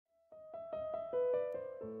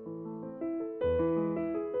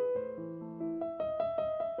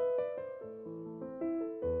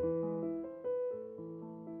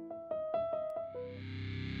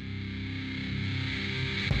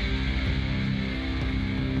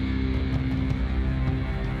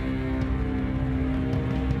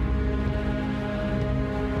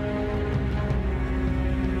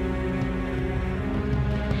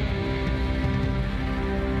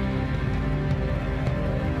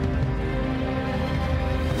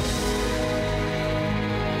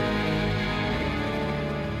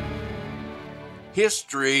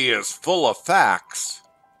History is full of facts,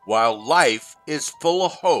 while life is full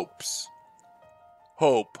of hopes.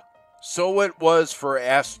 Hope. So it was for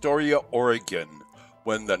Astoria, Oregon,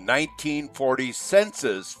 when the 1940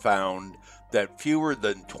 census found that fewer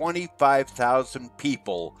than 25,000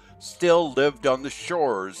 people still lived on the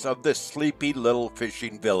shores of this sleepy little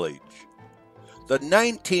fishing village. The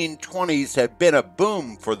 1920s had been a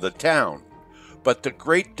boom for the town, but the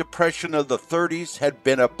Great Depression of the 30s had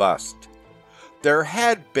been a bust. There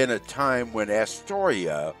had been a time when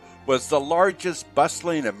Astoria was the largest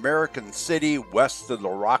bustling American city west of the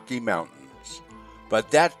Rocky Mountains, but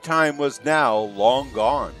that time was now long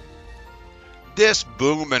gone. This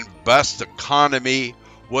boom and bust economy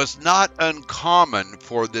was not uncommon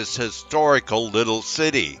for this historical little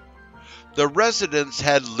city. The residents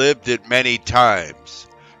had lived it many times,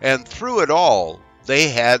 and through it all, they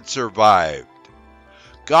had survived.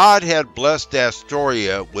 God had blessed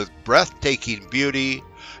Astoria with breathtaking beauty,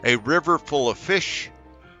 a river full of fish,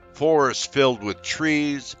 forests filled with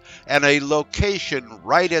trees, and a location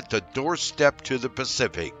right at the doorstep to the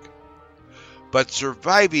Pacific. But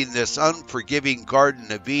surviving this unforgiving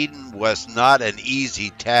Garden of Eden was not an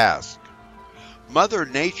easy task. Mother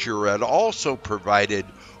Nature had also provided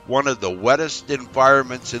one of the wettest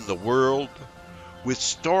environments in the world, with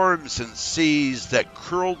storms and seas that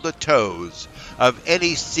curled the toes of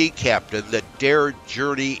any sea captain that dared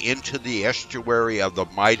journey into the estuary of the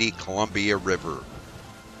mighty Columbia River.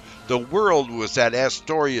 The world was at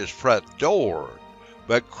Astoria's front door,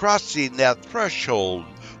 but crossing that threshold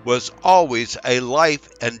was always a life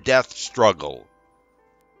and death struggle.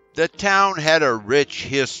 The town had a rich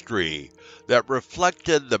history that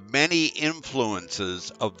reflected the many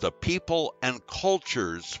influences of the people and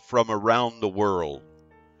cultures from around the world.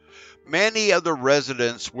 Many of the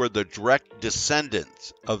residents were the direct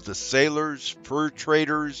descendants of the sailors, fur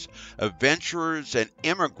traders, adventurers, and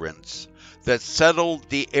immigrants that settled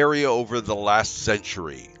the area over the last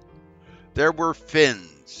century. There were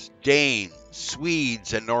Finns, Danes,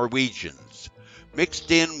 Swedes, and Norwegians,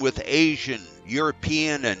 mixed in with Asian,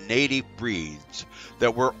 European, and native breeds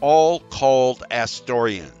that were all called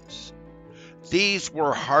Astorians. These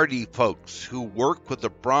were hardy folks who worked with the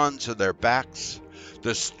bronze of their backs,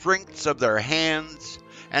 the strengths of their hands,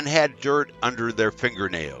 and had dirt under their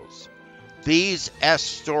fingernails. These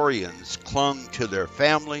Astorians clung to their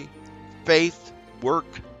family, faith,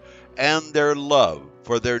 work, and their love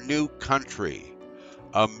for their new country.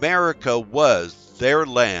 America was their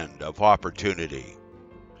land of opportunity.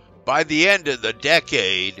 By the end of the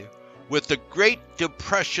decade, with the Great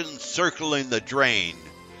Depression circling the drain,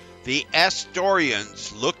 the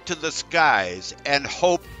Astorians looked to the skies and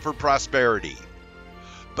hoped for prosperity,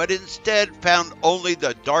 but instead found only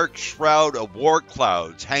the dark shroud of war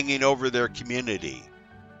clouds hanging over their community.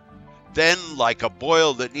 Then, like a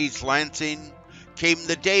boil that needs lancing, came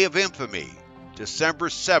the day of infamy, December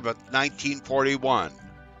 7, 1941,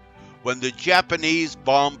 when the Japanese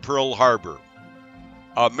bombed Pearl Harbor.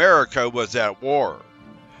 America was at war,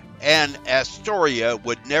 and Astoria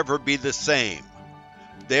would never be the same.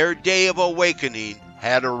 Their day of awakening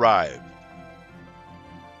had arrived.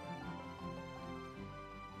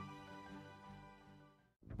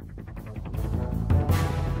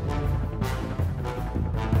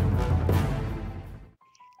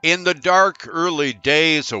 In the dark early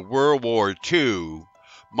days of World War II,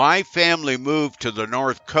 my family moved to the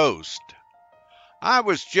North Coast. I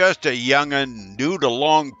was just a young'un new to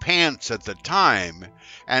long pants at the time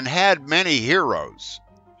and had many heroes.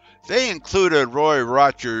 They included Roy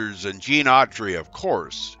Rogers and Gene Autry, of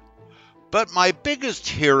course. But my biggest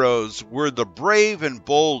heroes were the brave and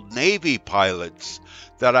bold Navy pilots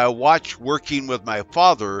that I watched working with my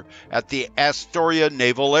father at the Astoria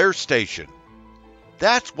Naval Air Station.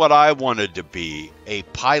 That's what I wanted to be, a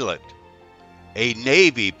pilot, a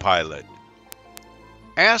Navy pilot.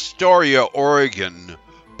 Astoria, Oregon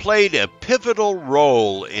played a pivotal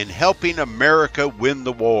role in helping America win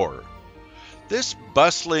the war. This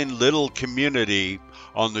bustling little community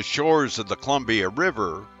on the shores of the Columbia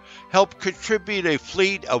River helped contribute a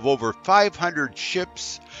fleet of over 500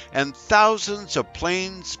 ships and thousands of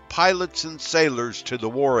planes, pilots, and sailors to the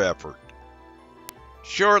war effort.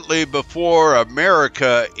 Shortly before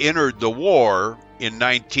America entered the war in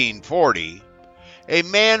 1940, a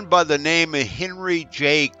man by the name of Henry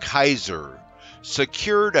J. Kaiser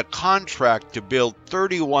secured a contract to build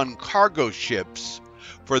 31 cargo ships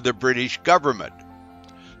for the British government.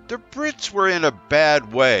 The Brits were in a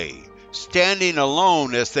bad way, standing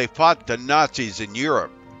alone as they fought the Nazis in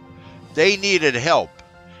Europe. They needed help,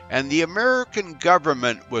 and the American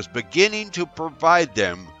government was beginning to provide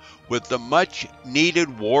them with the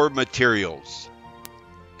much-needed war materials.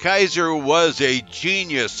 Kaiser was a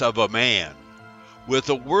genius of a man, with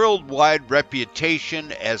a worldwide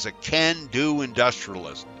reputation as a can-do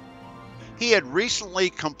industrialist. He had recently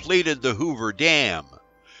completed the Hoover Dam,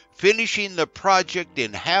 finishing the project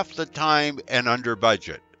in half the time and under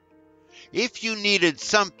budget. If you needed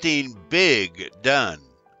something big done,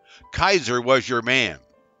 Kaiser was your man.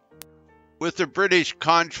 With the British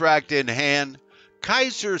contract in hand,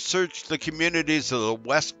 Kaiser searched the communities of the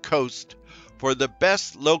West Coast for the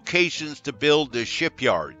best locations to build the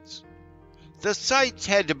shipyards. The sites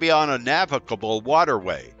had to be on a navigable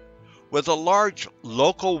waterway, with a large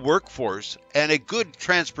local workforce and a good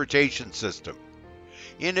transportation system.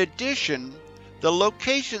 In addition, the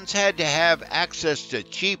locations had to have access to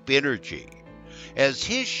cheap energy, as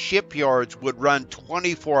his shipyards would run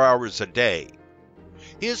 24 hours a day.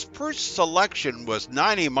 His first selection was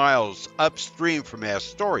 90 miles upstream from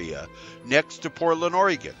Astoria, next to Portland,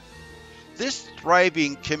 Oregon. This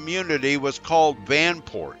thriving community was called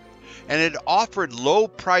Vanport, and it offered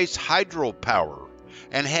low-price hydropower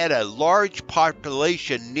and had a large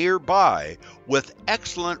population nearby with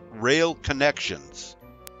excellent rail connections.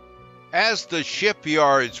 As the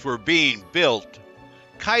shipyards were being built,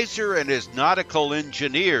 Kaiser and his nautical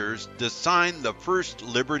engineers designed the first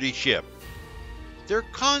Liberty ship. Their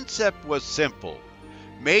concept was simple: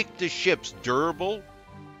 make the ships durable,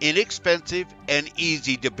 inexpensive, and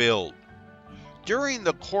easy to build. During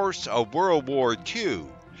the course of World War II,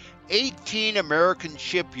 18 American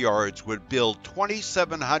shipyards would build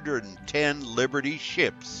 2,710 Liberty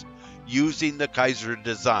ships using the Kaiser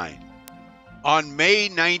design. On May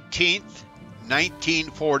 19,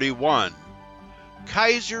 1941,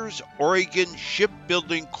 Kaiser's Oregon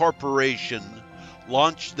Shipbuilding Corporation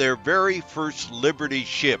launched their very first Liberty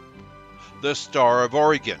ship, the Star of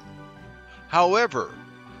Oregon. However,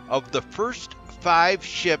 of the first 5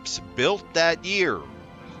 ships built that year,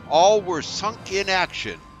 all were sunk in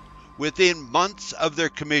action within months of their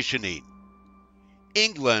commissioning.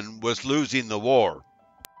 England was losing the war,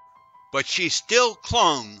 but she still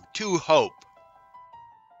clung to hope.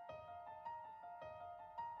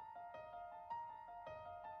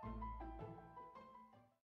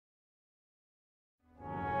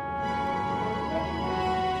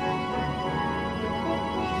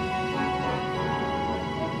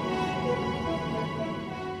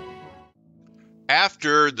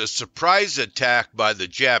 After the surprise attack by the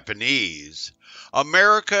Japanese,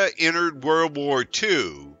 America entered World War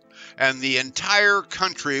II, and the entire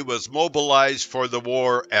country was mobilized for the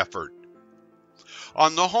war effort.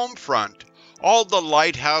 On the home front, all the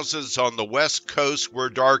lighthouses on the West Coast were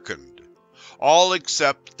darkened, all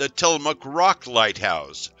except the Tillamook Rock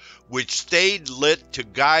Lighthouse, which stayed lit to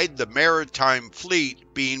guide the maritime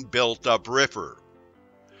fleet being built upriver.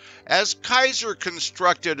 As Kaiser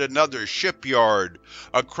constructed another shipyard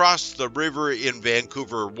across the river in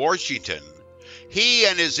Vancouver, Washington, he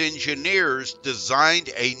and his engineers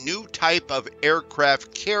designed a new type of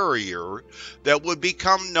aircraft carrier that would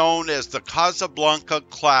become known as the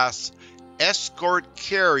Casablanca-class Escort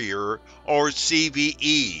Carrier, or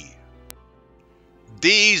CVE.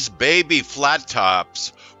 These baby flat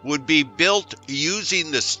tops would be built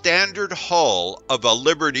using the standard hull of a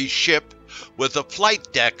Liberty ship with a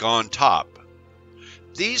flight deck on top.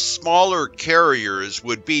 These smaller carriers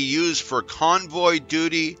would be used for convoy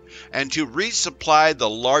duty and to resupply the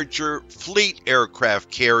larger fleet aircraft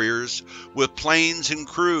carriers with planes and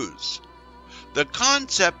crews. The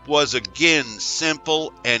concept was again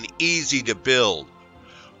simple and easy to build.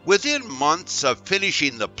 Within months of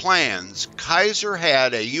finishing the plans, Kaiser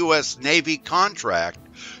had a U.S. Navy contract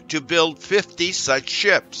to build 50 such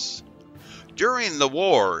ships. During the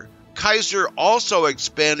war, Kaiser also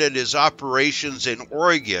expanded his operations in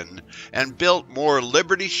Oregon and built more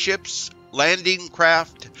Liberty ships, landing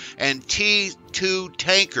craft, and T-2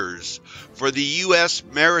 tankers for the U.S.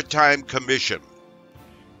 Maritime Commission.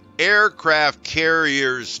 Aircraft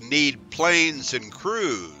carriers need planes and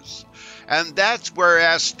crews, and that's where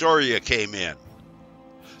Astoria came in.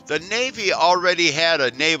 The Navy already had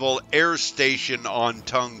a naval air station on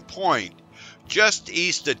Tongue Point, just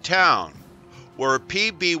east of town, where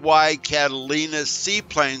PBY Catalina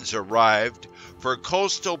seaplanes arrived for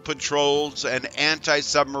coastal patrols and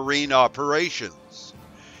anti-submarine operations.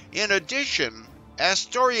 In addition,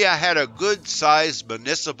 Astoria had a good-sized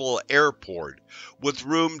municipal airport with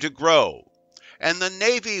room to grow, and the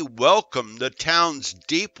Navy welcomed the town's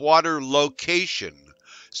deep-water location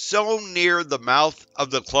so near the mouth of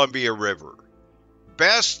the Columbia River.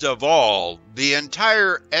 Best of all, the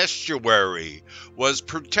entire estuary was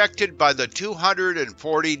protected by the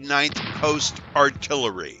 249th Coast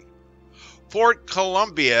Artillery. Fort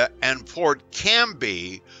Columbia and Fort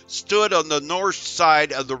Canby stood on the north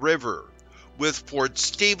side of the river, with Fort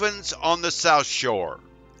Stevens on the south shore.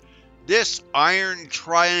 This iron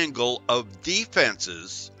triangle of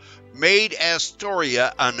defenses made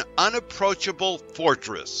Astoria an unapproachable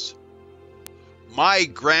fortress. My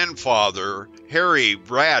grandfather, Harry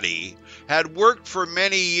Ratty, had worked for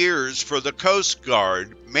many years for the Coast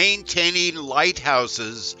Guard, maintaining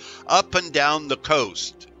lighthouses up and down the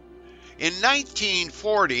coast. In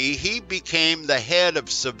 1940, he became the head of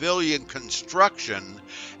civilian construction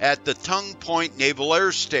at the Tongue Point Naval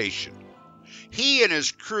Air Station. He and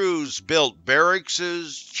his crews built barracks,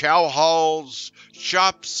 chow halls,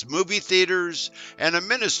 shops, movie theaters, and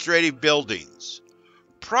administrative buildings.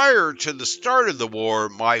 Prior to the start of the war,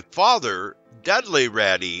 my father, Dudley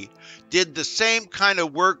Ratty, did the same kind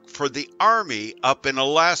of work for the Army up in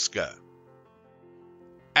Alaska.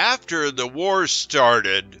 After the war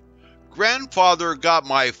started, Grandfather got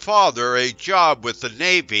my father a job with the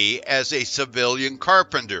Navy as a civilian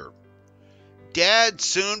carpenter. Dad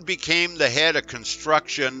soon became the head of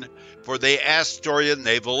construction for the Astoria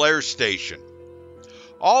Naval Air Station.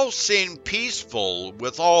 All seemed peaceful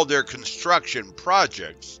with all their construction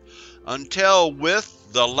projects until, with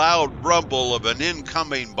the loud rumble of an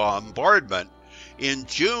incoming bombardment, in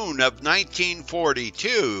June of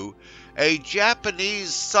 1942, a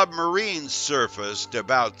Japanese submarine surfaced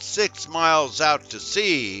about 6 miles out to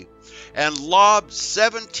sea and lobbed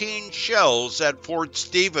 17 shells at Fort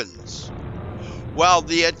Stevens. While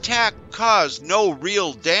the attack caused no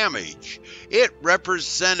real damage, it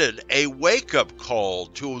represented a wake-up call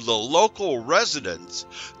to the local residents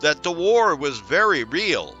that the war was very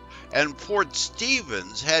real, and Fort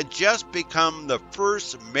Stevens had just become the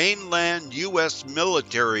first mainland U.S.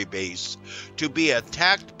 military base to be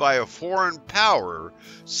attacked by a foreign power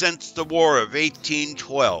since the War of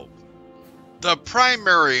 1812. The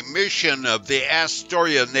primary mission of the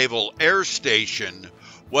Astoria Naval Air Station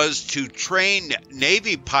was to train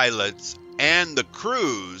Navy pilots and the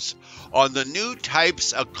crews on the new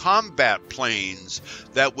types of combat planes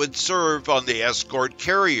that would serve on the escort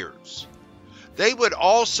carriers. They would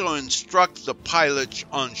also instruct the pilots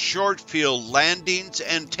on short field landings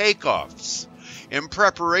and takeoffs in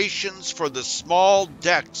preparations for the small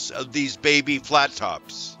decks of these baby flat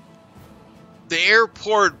tops. The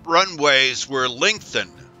airport runways were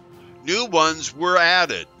lengthened, new ones were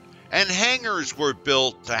added, and hangars were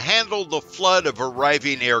built to handle the flood of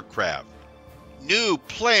arriving aircraft. New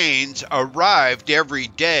planes arrived every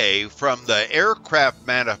day from the aircraft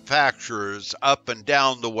manufacturers up and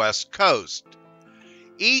down the West Coast.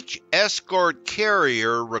 Each escort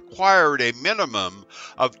carrier required a minimum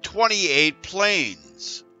of 28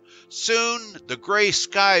 planes. Soon, the gray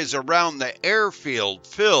skies around the airfield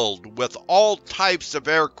filled with all types of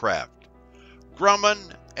aircraft: Grumman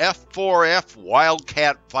F-4F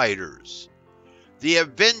Wildcat fighters, the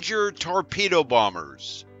Avenger torpedo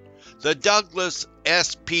bombers, the Douglas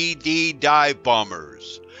SPD dive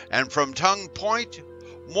bombers, and from Tongue Point,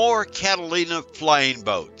 more Catalina flying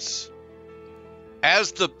boats.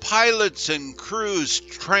 As the pilots and crews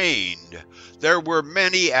trained, there were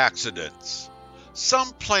many accidents.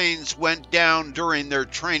 Some planes went down during their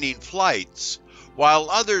training flights,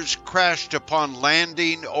 while others crashed upon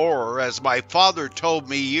landing, or, as my father told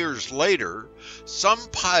me years later, some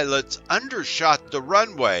pilots undershot the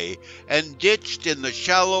runway and ditched in the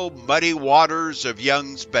shallow, muddy waters of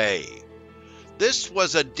Young's Bay. This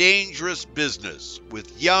was a dangerous business,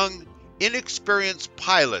 with young, inexperienced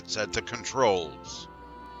pilots at the controls.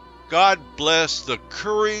 God bless the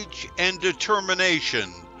courage and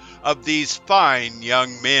determination of these fine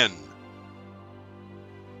young men.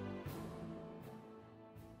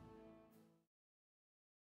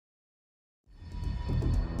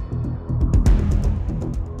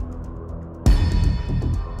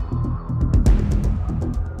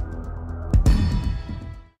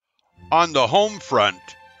 On the home front,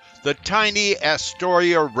 the tiny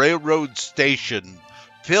Astoria Railroad Station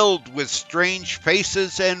filled with strange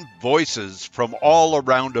faces and voices from all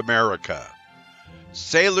around America.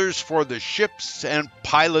 Sailors for the ships and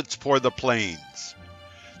pilots for the planes.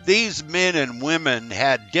 These men and women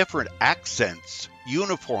had different accents,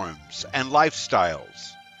 uniforms, and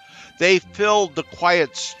lifestyles. They filled the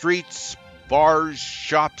quiet streets, bars,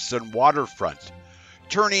 shops, and waterfront,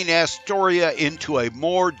 turning Astoria into a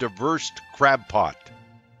more diverse crab pot.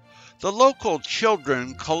 The local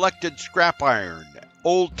children collected scrap iron,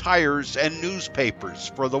 old tires, and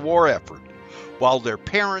newspapers for the war effort, while their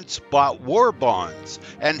parents bought war bonds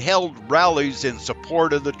and held rallies in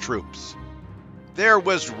support of the troops. There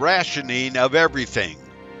was rationing of everything: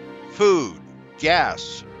 food,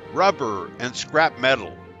 gas, rubber, and scrap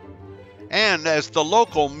metal. And as the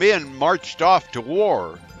local men marched off to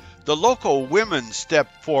war, the local women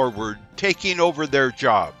stepped forward, taking over their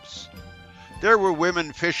jobs. There were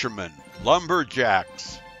women fishermen,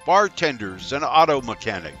 lumberjacks, bartenders, and auto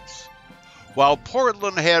mechanics. While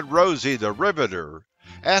Portland had Rosie the Riveter,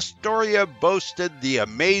 Astoria boasted the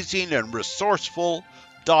amazing and resourceful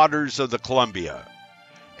Daughters of the Columbia.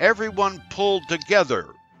 Everyone pulled together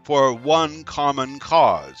for one common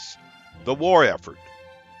cause, the war effort.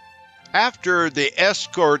 After the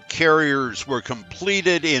escort carriers were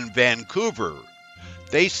completed in Vancouver,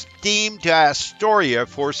 they steamed to Astoria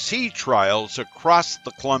for sea trials across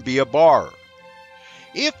the Columbia Bar.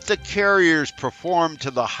 If the carriers performed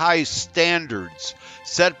to the high standards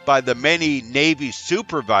set by the many Navy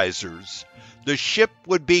supervisors, the ship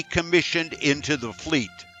would be commissioned into the fleet.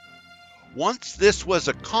 Once this was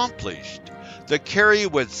accomplished, the carrier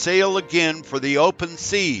would sail again for the open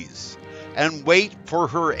seas and wait for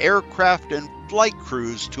her aircraft and flight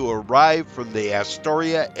crews to arrive from the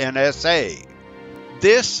Astoria NSA.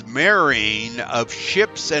 This marrying of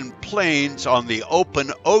ships and planes on the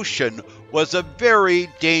open ocean was a very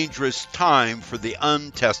dangerous time for the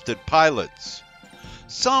untested pilots.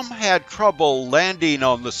 Some had trouble landing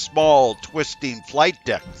on the small, twisting flight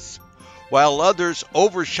decks, while others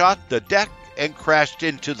overshot the deck and crashed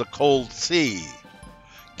into the cold sea.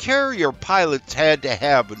 Carrier pilots had to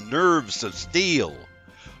have nerves of steel.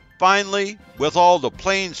 Finally, with all the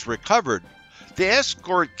planes recovered, the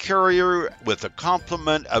escort carrier, with a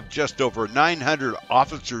complement of just over 900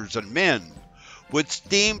 officers and men, would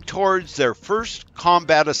steam towards their first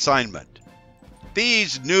combat assignment.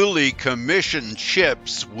 These newly commissioned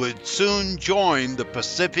ships would soon join the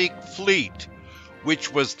Pacific Fleet,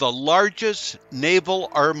 which was the largest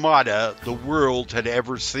naval armada the world had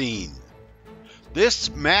ever seen.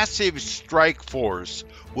 This massive strike force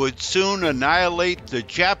would soon annihilate the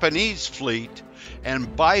Japanese fleet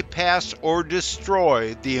and bypass or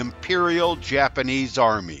destroy the Imperial Japanese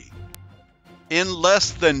Army. In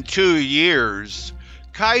less than 2 years,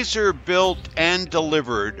 Kaiser built and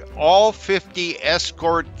delivered all 50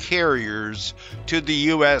 escort carriers to the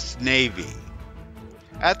U.S. Navy.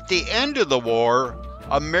 At the end of the war,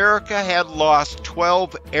 America had lost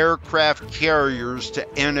 12 aircraft carriers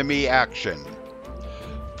to enemy action.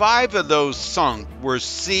 5 of those sunk were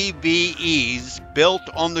CVEs built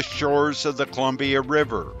on the shores of the Columbia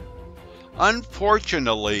River.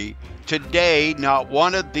 Unfortunately, today not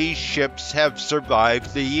one of these ships have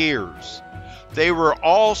survived the years. They were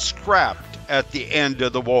all scrapped at the end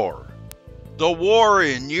of the war. The war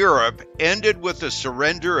in Europe ended with the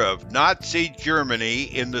surrender of Nazi Germany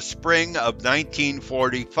in the spring of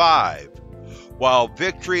 1945, while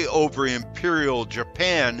victory over Imperial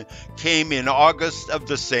Japan came in August of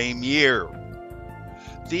the same year.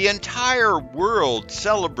 The entire world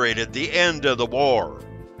celebrated the end of the war.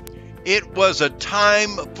 It was a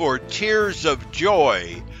time for tears of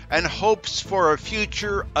joy and hopes for a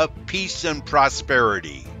future of peace and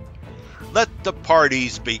prosperity. Let the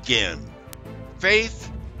parties begin.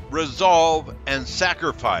 Faith, resolve, and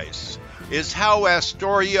sacrifice is how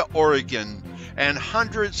Astoria, Oregon, and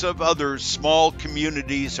hundreds of other small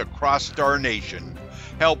communities across our nation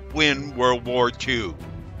helped win World War II.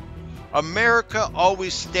 America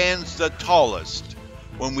always stands the tallest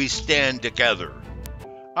when we stand together.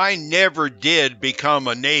 I never did become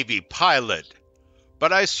a Navy pilot,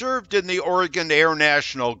 but I served in the Oregon Air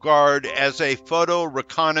National Guard as a photo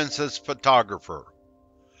reconnaissance photographer.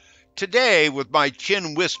 Today, with my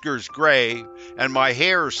chin whiskers gray and my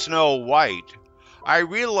hair snow white, I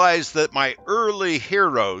realize that my early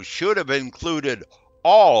heroes should have included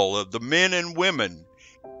all of the men and women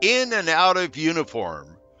in and out of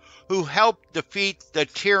uniform who helped defeat the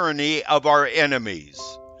tyranny of our enemies.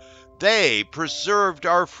 They preserved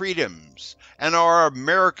our freedoms and our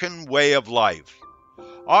American way of life.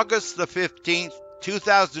 August the 15th,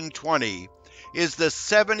 2020 is the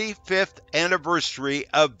 75th anniversary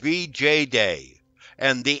of VJ Day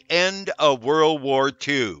and the end of World War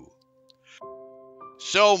II.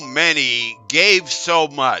 So many gave so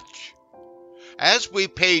much. As we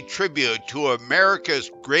pay tribute to America's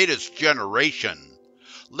greatest generation,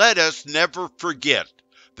 let us never forget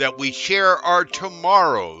that we share our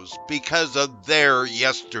tomorrows because of their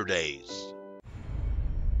yesterdays.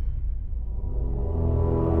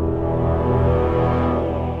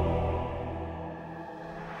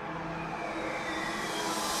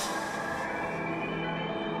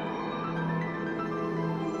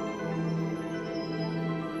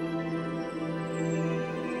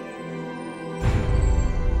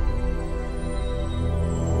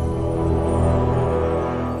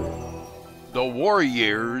 The The War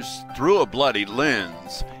Years Through a Bloody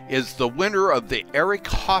Lens is the winner of the Eric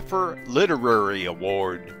Hoffer Literary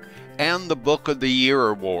Award and the Book of the Year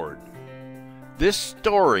Award. This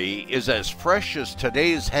story is as fresh as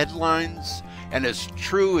today's headlines and as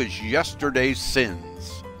true as yesterday's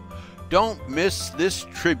sins. Don't miss this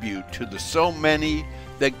tribute to the so many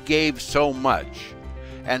that gave so much,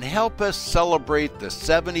 and help us celebrate the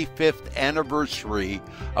 75th anniversary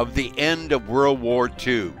of the end of World War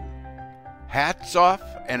II. Hats off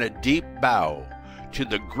and a deep bow to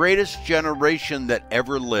the greatest generation that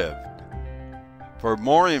ever lived. For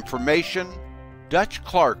more information,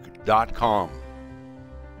 DutchClark.com.